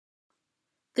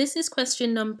This is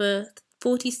question number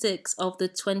 46 of the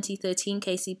 2013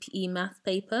 KCPE Math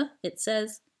Paper. It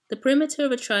says, the perimeter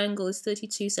of a triangle is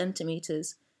 32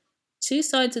 centimeters. Two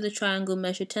sides of the triangle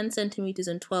measure 10 centimeters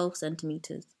and 12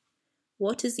 centimeters.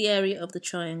 What is the area of the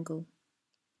triangle?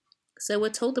 So we're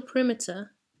told the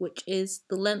perimeter, which is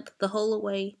the length the whole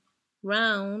way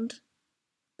round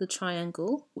the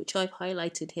triangle, which I've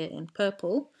highlighted here in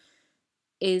purple,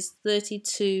 is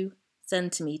 32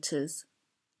 centimeters.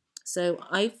 So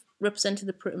I've represented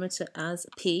the perimeter as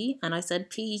P, and I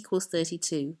said P equals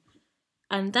 32.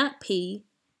 And that P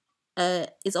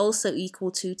is also equal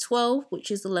to 12,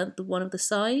 which is the length of one of the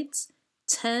sides,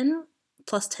 10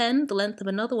 plus 10, the length of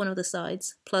another one of the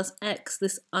sides, plus x,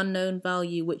 this unknown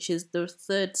value, which is the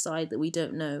third side that we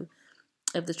don't know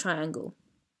of the triangle.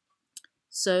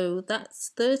 So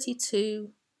that's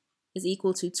 32 is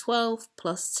equal to 12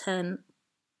 plus 10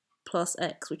 plus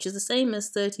x, which is the same as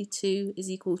 32 is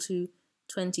equal to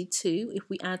 22 if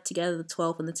we add together the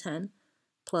 12 and the 10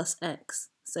 plus x.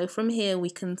 So from here we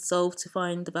can solve to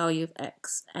find the value of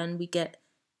x, and we get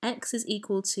x is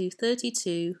equal to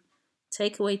 32,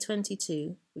 take away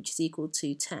 22, which is equal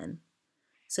to 10.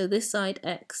 So this side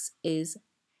x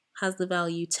has the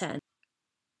value 10.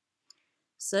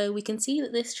 So we can see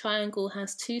that this triangle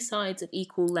has two sides of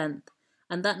equal length,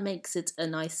 and that makes it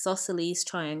an isosceles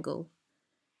triangle.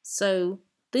 So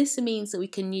this means that we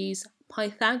can use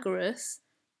Pythagoras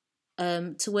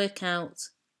to work out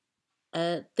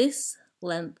this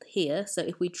length here. So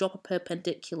if we drop a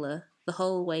perpendicular the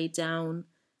whole way down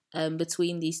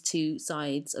between these two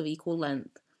sides of equal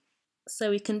length. So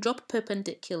we can drop a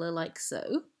perpendicular like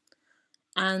so,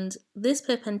 and this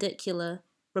perpendicular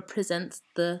represents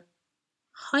the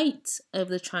height of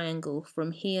the triangle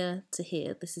from here to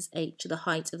here. This is h, the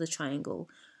height of the triangle.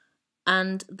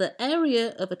 And the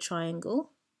area of a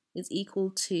triangle is equal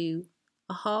to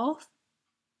a half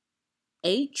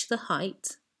h, the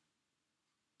height,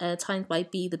 times by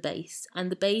b, the base.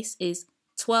 And the base is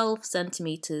 12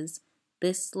 centimeters,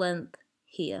 this length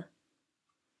here.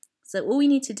 So all we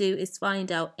need to do is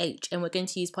find out h, and we're going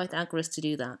to use Pythagoras to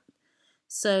do that.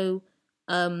 So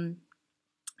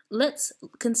let's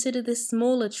consider this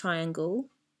smaller triangle.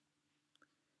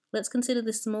 Let's consider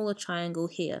this smaller triangle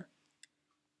here.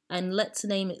 And let's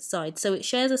name its side. So it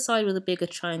shares a side with a bigger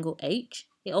triangle, h.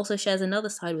 It also shares another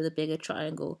side with a bigger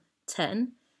triangle,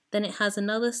 10. Then it has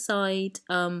another side,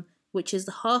 which is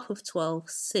the half of 12,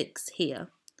 6 here.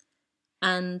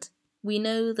 And we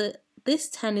know that this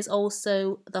 10 is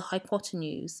also the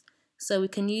hypotenuse. So we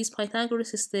can use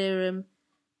Pythagoras' theorem,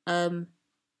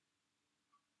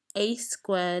 a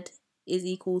squared is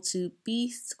equal to b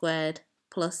squared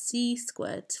plus c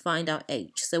squared to find out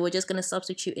h. So we're just going to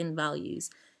substitute in values.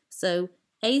 So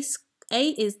a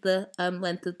is the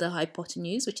length of the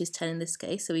hypotenuse, which is 10 in this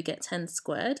case, so we get 10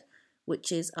 squared, which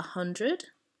is 100,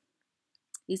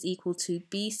 is equal to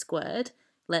b squared.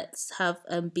 Let's have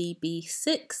b be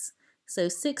 6, so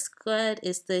 6 squared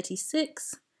is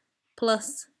 36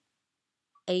 plus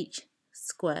h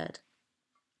squared.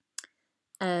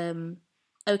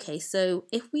 Okay, so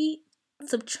if we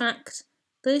subtract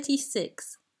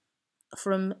 36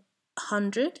 from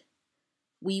 100,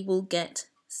 we will get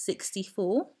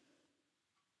 64.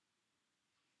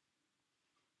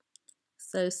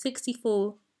 So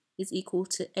 64 is equal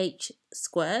to h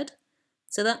squared.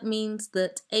 So that means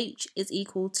that h is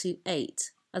equal to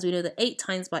 8, as we know that 8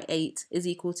 times by 8 is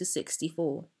equal to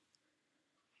 64.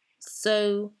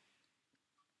 So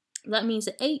that means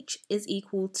that h is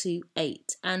equal to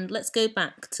 8. And let's go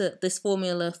back to this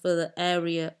formula for the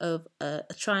area of a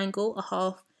triangle,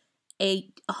 a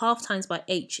half times by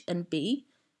h and b.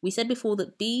 We said before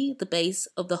that b, the base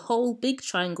of the whole big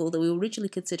triangle that we were originally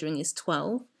considering, is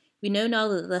 12. We know now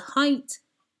that the height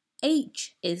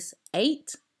h is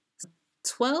 8.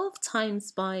 12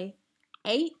 times by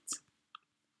 8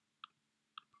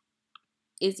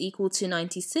 is equal to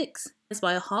 96.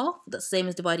 By a half, that's the same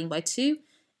as dividing by 2,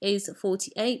 is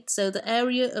 48. So the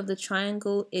area of the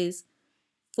triangle is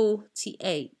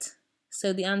 48.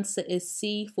 So the answer is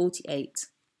C, 48.